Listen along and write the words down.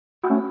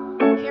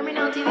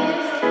LB,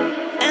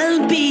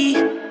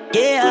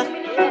 yeah.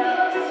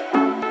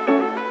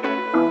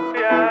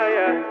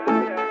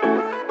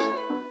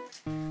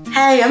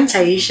 Hey, I'm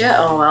Tyeisha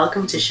and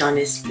welcome to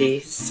Shonna's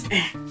Space.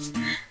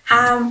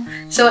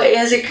 So it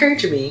has occurred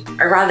to me,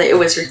 or rather it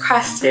was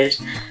requested,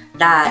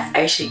 that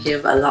I should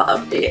give a lot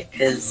update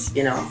because,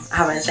 you know, I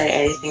haven't said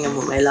anything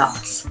about my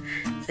locks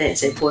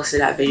since I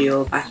posted that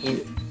video back in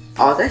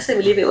August, I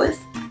believe it was.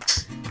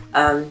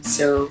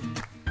 So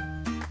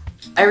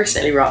I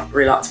recently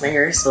relocked my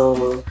hair,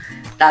 so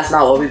that's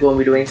not what we're going to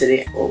be doing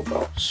today. Oh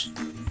gosh.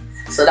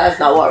 So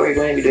that's not what we're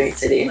going to be doing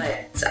today.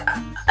 But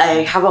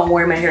I haven't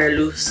worn my hair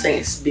loose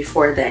since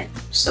before then.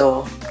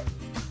 So,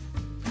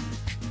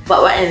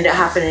 but what ended up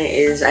happening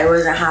is I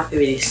wasn't happy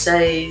with the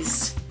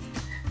size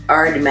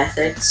or the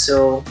method.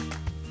 So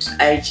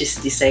I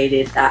just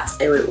decided that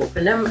I would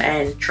open them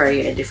and try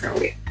a different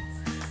way.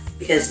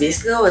 Because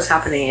basically what's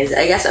happening is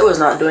I guess I was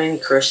not doing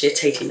crochet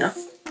tight enough.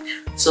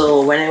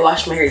 So when I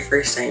washed my hair the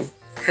first time,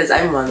 because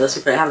I'm one of those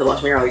people that have to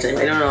wash my hair all the time.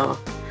 I don't know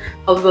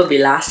how people be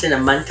lasting a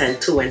month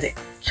and two and they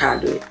can't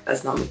do it.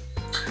 That's not me.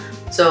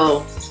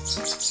 So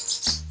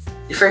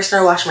the first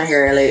time I washed my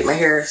hair, like my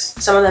hair,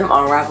 some of them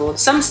unraveled,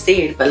 some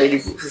stayed, but like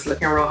it was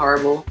looking real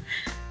horrible.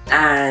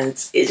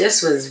 And it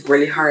just was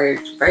really hard,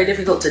 very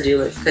difficult to deal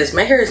with because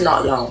my hair is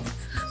not long.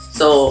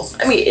 So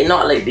I mean, it's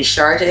not like the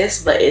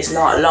shortest, but it's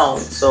not long.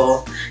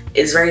 So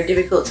it's very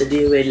difficult to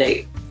deal with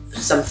like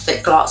some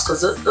thick locks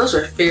because those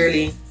were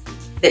fairly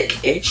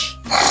thick-ish.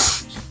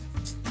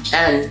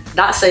 And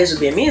that size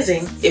would be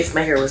amazing if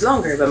my hair was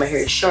longer, but my hair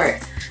is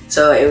short.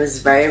 So it was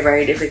very,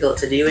 very difficult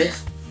to deal with.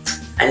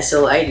 And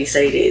so I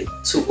decided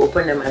to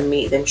open them and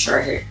make them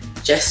shorter,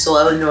 just so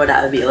I would know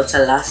that I'll be able to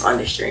last on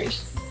this journey.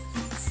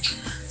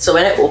 So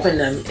when I opened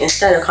them,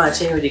 instead of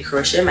continuing with the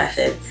crochet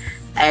method,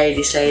 I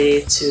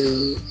decided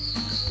to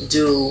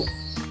do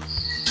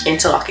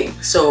interlocking.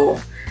 So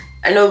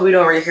I know we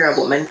don't really hear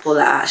about many people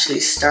that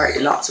actually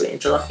start lots with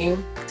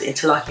interlocking,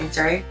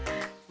 sorry.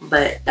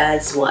 But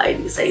that's what I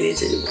decided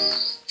to do.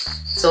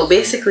 So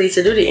basically,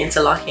 to do the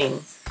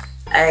interlocking,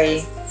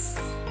 I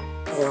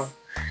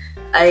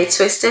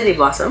twisted the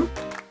bottom.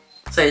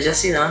 So you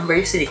just, you know, where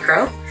you see the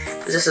curl,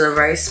 it's just a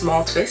very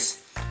small twist.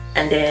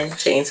 And then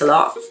to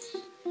interlock,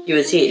 you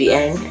would take the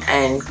end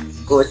and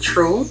go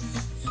through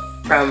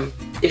from,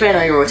 depending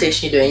on your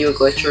rotation you're doing, you would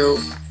go through,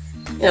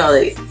 you know,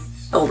 like,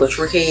 I'll go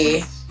through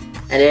here,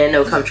 and then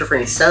it'll come through from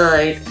the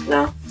side, you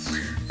know.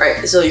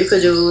 Right, so you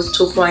could do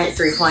 2-point,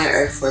 3-point,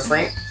 or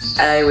 4-point.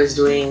 I was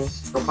doing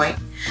 4-point,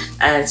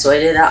 and so I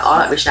did that all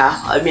up the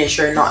shaft. I made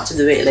sure not to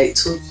do it like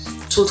too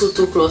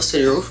close to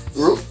the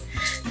roof,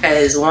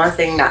 because one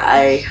thing that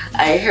I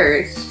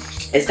heard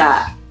is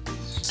that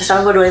some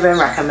people don't even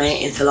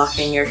recommend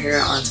interlocking your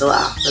hair until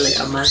after like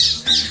a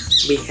month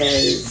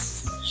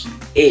because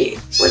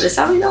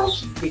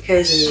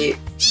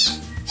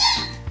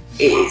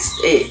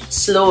it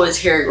slows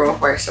hair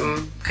growth or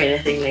some kind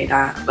of thing like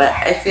that. But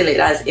I feel like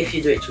that's if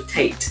you do it too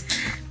tight,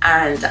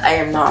 and I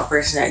am not a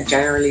person that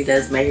generally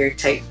does my hair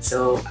tight,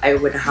 so I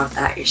wouldn't have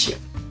that issue.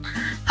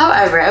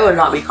 However, I would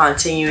not be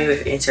continuing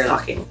with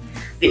interlocking.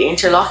 The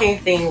interlocking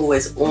thing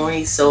was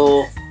only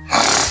so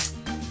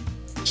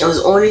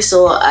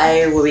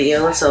I would be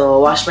able to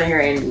wash my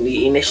hair in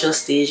the initial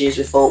stages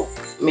without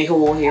my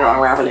whole hair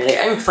unraveling. Like,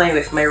 I'm fine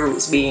with my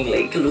roots being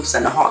like loose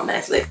and a hot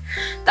mess. Like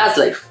that's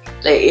like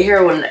your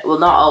hair will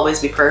not always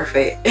be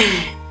perfect.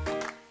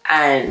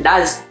 And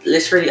that's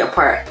literally a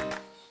part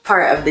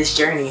of this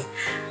journey.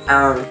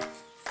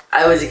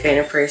 I was the kind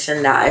of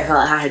person that I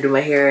felt I had to do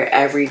my hair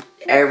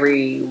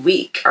every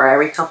week or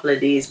every couple of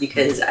days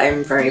because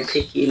I'm very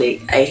picky.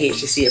 Like, I hate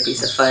to see a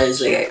piece of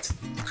fuzz. Like,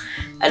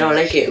 I don't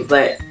like it.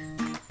 But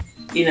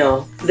you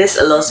know, this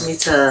allows me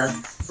to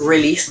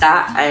release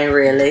that and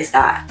realize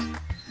that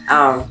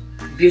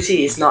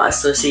beauty is not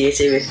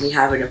associated with me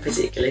having a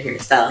particular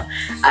hairstyle.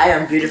 I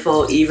am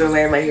beautiful even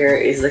when my hair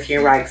is looking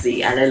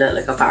ragsy and I look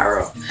like a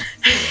pharaoh.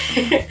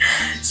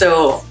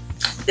 So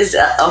it's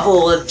a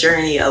whole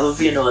journey of,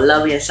 you know,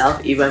 loving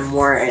yourself even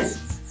more, and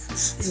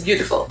it's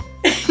beautiful.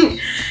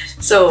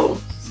 So,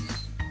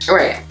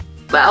 right,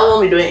 but I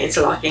won't be doing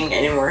interlocking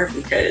anymore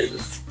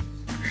because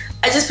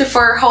I just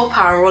prefer how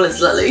power roll is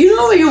like. You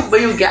know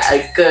when you get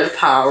a good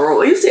power roll,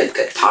 when you see a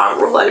good power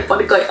roll and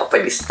body going up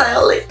and you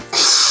style it.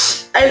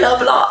 I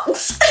love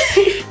locks.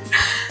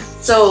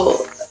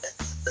 So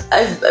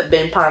I've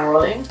been power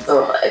rolling.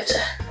 So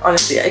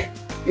honestly,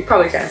 you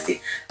probably can't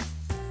see,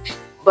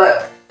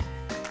 but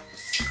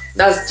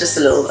that's just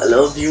a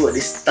little view of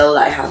the style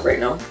that I have right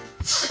now.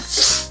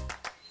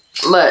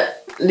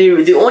 But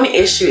the only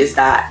issue is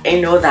that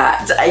I know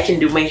that I can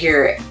do my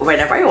hair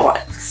whenever I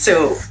want.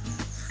 So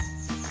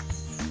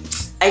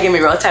I can be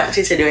real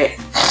tempted to do it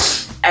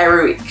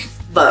every week,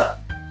 but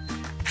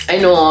I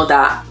know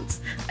that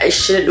I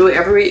shouldn't do it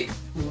every week.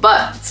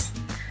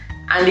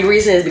 And the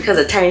reason is because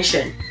of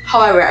tension.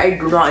 However, I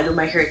do not do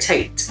my hair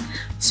tight,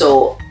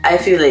 so I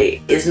feel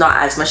like it's not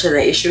as much of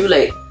an issue.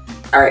 Like,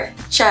 all right,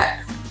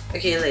 chat.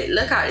 Okay, like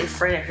look at the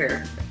front of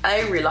here.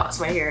 I relaxed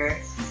my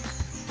hair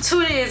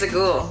 2 days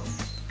ago.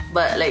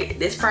 but like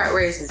this part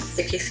where it's the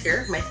thickest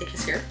here, my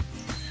thickest here,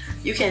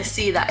 you can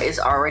see that it's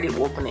already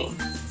opening,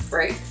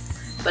 right?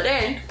 But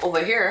then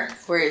over here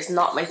where it's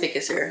not my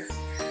thickest hair,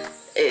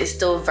 it is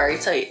still very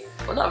tight.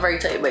 Well, not very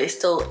tight, but it's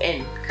still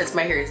in because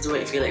my hair is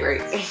doing it, feel like,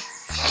 right?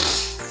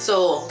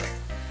 So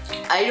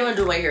I don't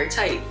do my hair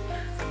tight,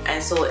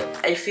 and so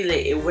I feel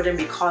like it wouldn't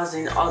be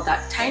causing all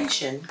that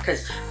tension,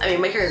 because I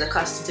mean my hair is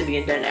accustomed to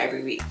being done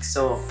every week,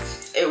 so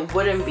it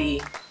wouldn't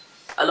be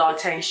a lot of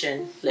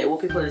tension like what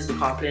people just be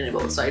complaining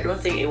about. So I don't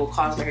think it will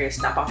cause my hair to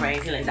snap off or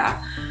anything like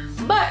that.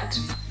 But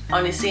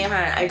on the same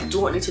hand, I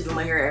don't need to do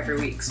my hair every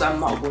week, so I'm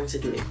not going to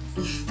do it.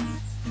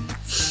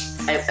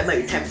 I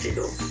might be tempted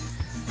though.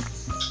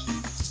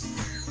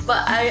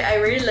 But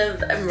I'm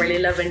really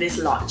loving this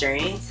lock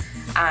journey.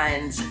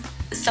 And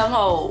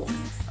somehow,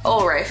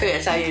 oh right, I forgot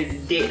to tell you the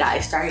date that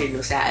I started the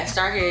new set. I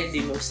started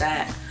the new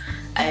set,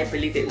 I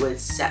believe it was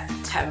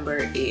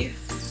September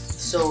 8th.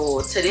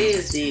 So today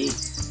is the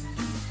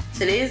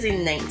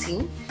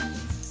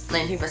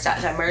 19th of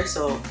September.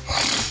 So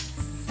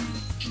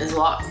it's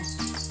what?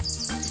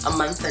 A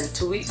month and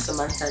 2 weeks, a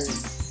month and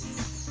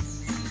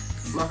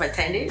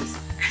 10 days,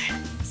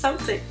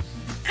 something.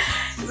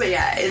 But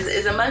yeah,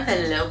 it's a month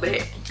and a little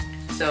bit.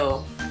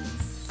 So,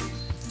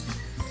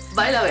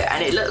 but I love it,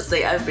 and it looks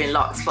like I've been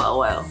locked for a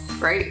while,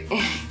 right?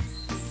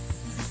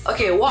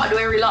 Okay, what do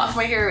I relock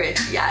my hair with?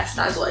 Yes,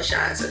 that's what I should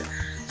answer.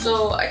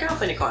 So I can't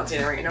find the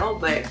content right now,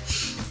 but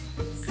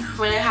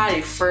when I had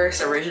the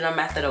first original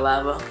method or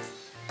whatever,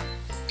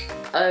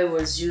 I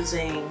was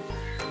using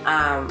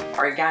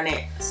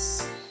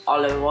Organics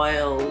olive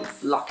oil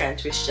lock and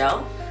twist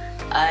gel.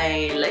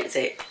 I liked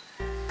it,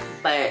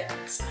 but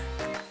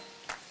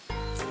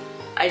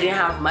I didn't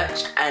have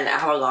much, and I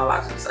haven't gone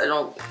back, so I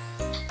don't.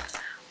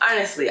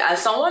 Honestly,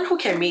 as someone who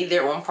can make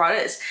their own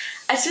products,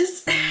 I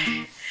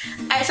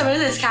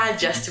sometimes just can't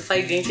justify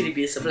going to the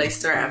beauty supply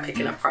store and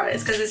picking up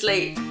products, because it's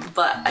like,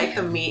 but I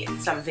can make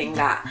something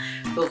that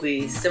will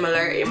be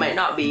similar. It might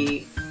not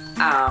be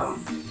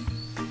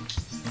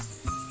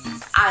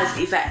as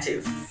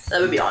effective.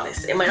 Let me be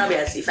honest, it might not be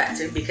as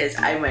effective because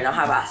I might not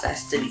have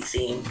access to the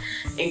same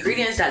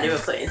ingredients that they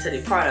would put into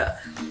the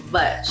product.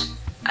 But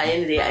at the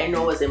end of the day, I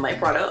know what's in my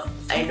product.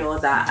 I know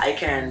that I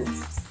can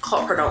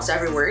pronounce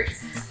every word.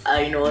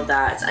 I know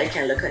that I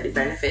can look at the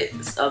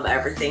benefits of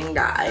everything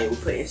that I will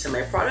put into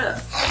my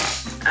product.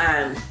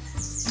 And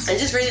I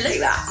just really like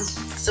that.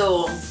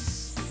 So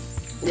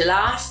the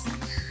last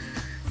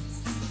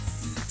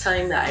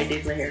time that I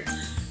did my hair,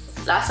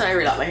 last time I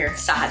relocked my hair,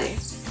 Saturday.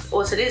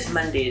 Oh, today is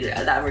Monday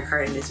that I'm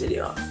recording this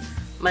video.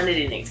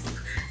 Monday the 19th.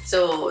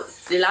 So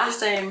the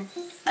last time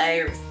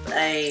I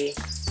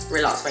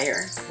relocked my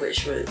hair,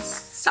 which was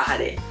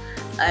Saturday,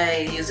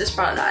 I used this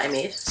product that I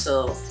made.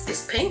 So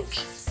it's pink.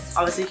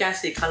 Obviously you can't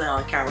see the color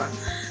on camera.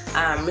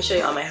 Let me show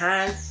you on my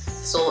hand.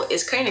 So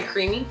it's kind of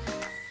creamy.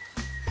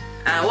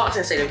 And what's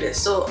inside of this?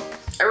 So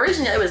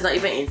originally I was not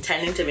even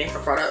intending to make a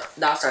product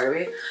that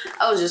started with.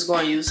 I was just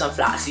going to use some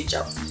flaxseed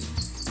gel.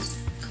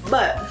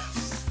 But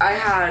I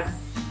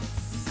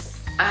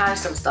had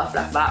some stuff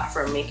left back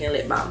from making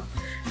lip balm.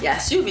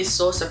 Yes, you'll be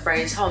so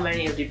surprised how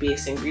many of the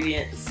base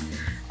ingredients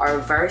are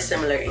very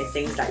similar in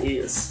things that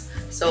you use.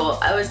 So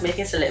I was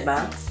making some lip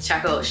balm.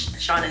 Check out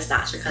Shonna's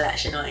natural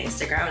collection on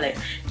Instagram. Like,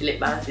 the lip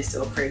balm is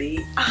so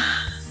pretty.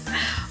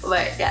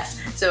 But yes,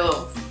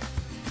 so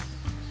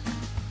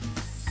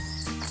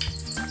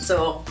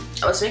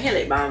I was making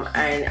lip balm,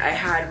 and I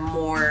had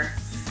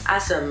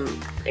some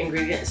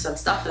ingredients, some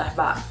stuff left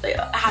back. Like,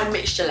 I had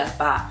mixture left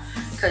back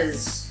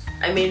because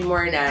I made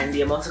more than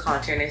the amount of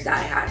containers that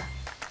I had,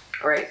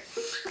 right?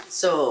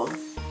 So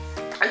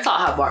I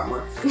thought I had bought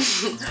more.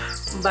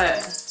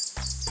 But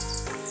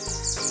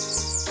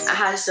I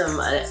had some,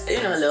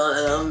 you know, a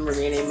little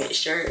remaining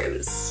mixture. It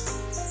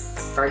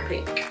was very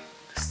pink. It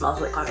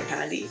smelled like cotton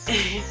candy.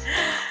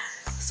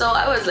 So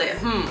I was like,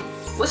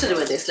 what to do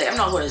with this? Like, I'm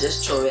not going to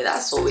just throw it.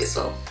 That's so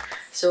wasteful.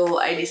 So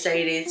I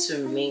decided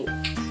to make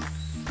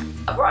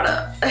a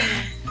product.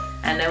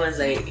 And I was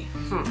like,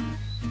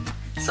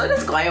 so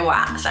let's go and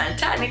wax. And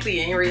technically,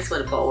 you ain't really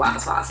supposed to put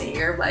wax in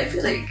here, but I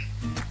feel like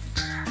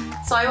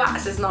soy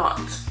wax is not.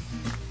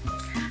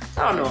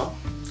 I don't know.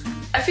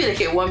 I feel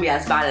like it won't be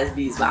as bad as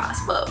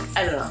beeswax, but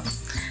I don't know.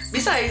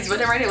 Besides,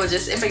 whatever I did was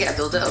just, if I get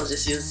built-up, I'll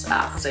just use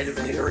apple cider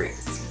vinegar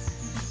rings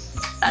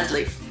as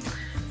life.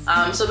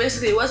 So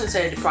basically, what's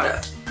inside the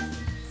product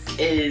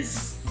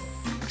is,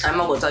 I'm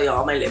not gonna tell you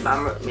all my lip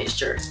balm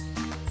mixture,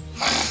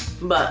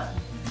 but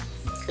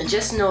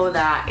just know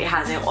that it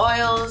has in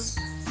oils,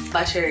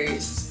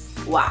 butters,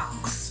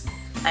 wax,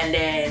 and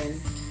then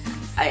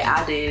I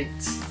added,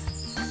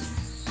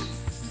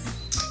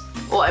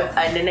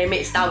 and then I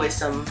mixed that with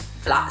some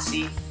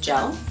flaxseed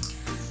gel.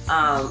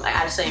 I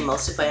added some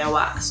emulsifying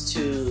wax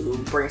to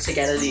bring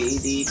together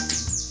the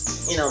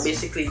you know,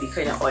 basically the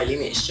kind of oily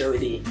mixture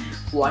with the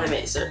water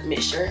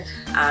mixture.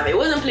 It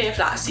wasn't plain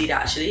flaxseed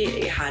actually.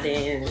 It had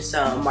in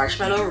some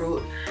marshmallow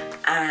root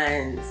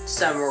and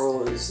some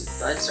rose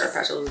star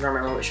petals. I don't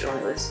remember which one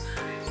it was.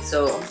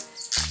 So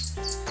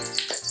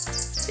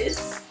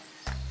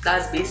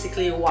that's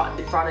basically what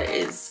the product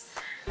is.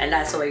 and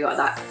that's why I got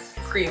that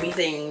creamy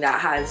thing that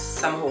has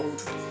some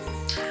hold.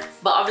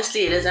 But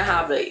obviously it doesn't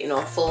have like, you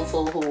know, full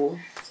hold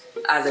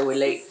as I would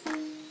like.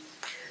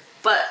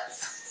 But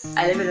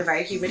I live in a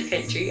very humid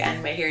country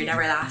and my hair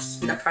never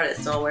lasts and the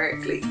products don't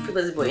work. Like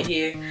people's going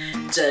here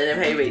judging them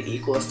how you make the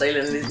eco style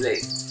and it's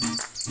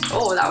like,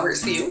 oh, that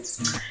works for you.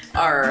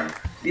 Or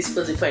these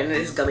supposed to be putting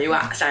this gummy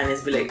wax and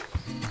it's be like,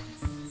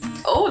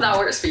 oh, that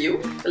works for you.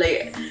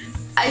 Like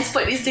I just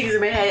put these things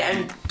in my head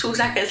and 2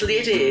 seconds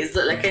later it's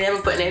like I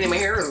never put any in my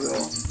hair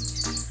removal.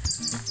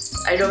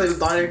 I don't even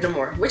bother no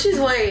more. Which is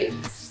why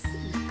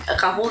a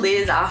couple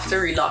days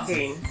after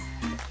relocking,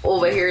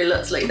 over here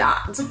looks like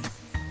that.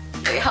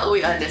 Like, how do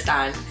we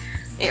understand?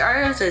 In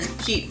order to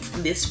keep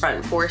this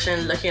front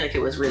portion looking like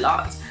it was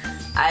relocked,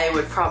 I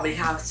would probably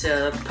have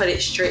to put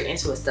it straight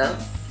into a style.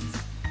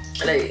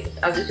 Like,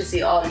 as you can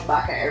see, all the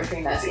back and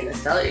everything that's in the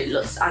style, it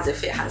looks as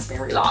if it has been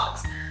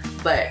relocked.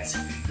 But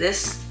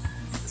this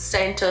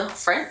center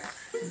front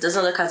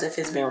doesn't look as if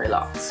it's been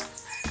relocked.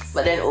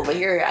 But then over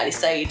here at the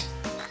side,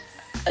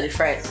 at the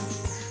front,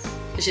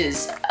 which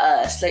is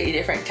a slightly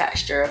different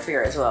texture of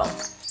hair as well,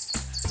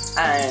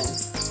 and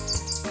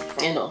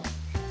you know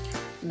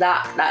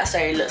that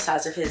side looks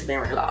as if it's been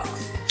relocked.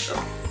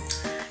 So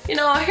you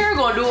know, hair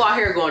gonna do what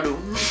hair gonna do.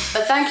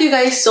 But thank you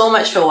guys so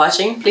much for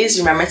watching. Please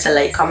remember to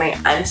like, comment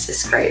and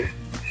subscribe.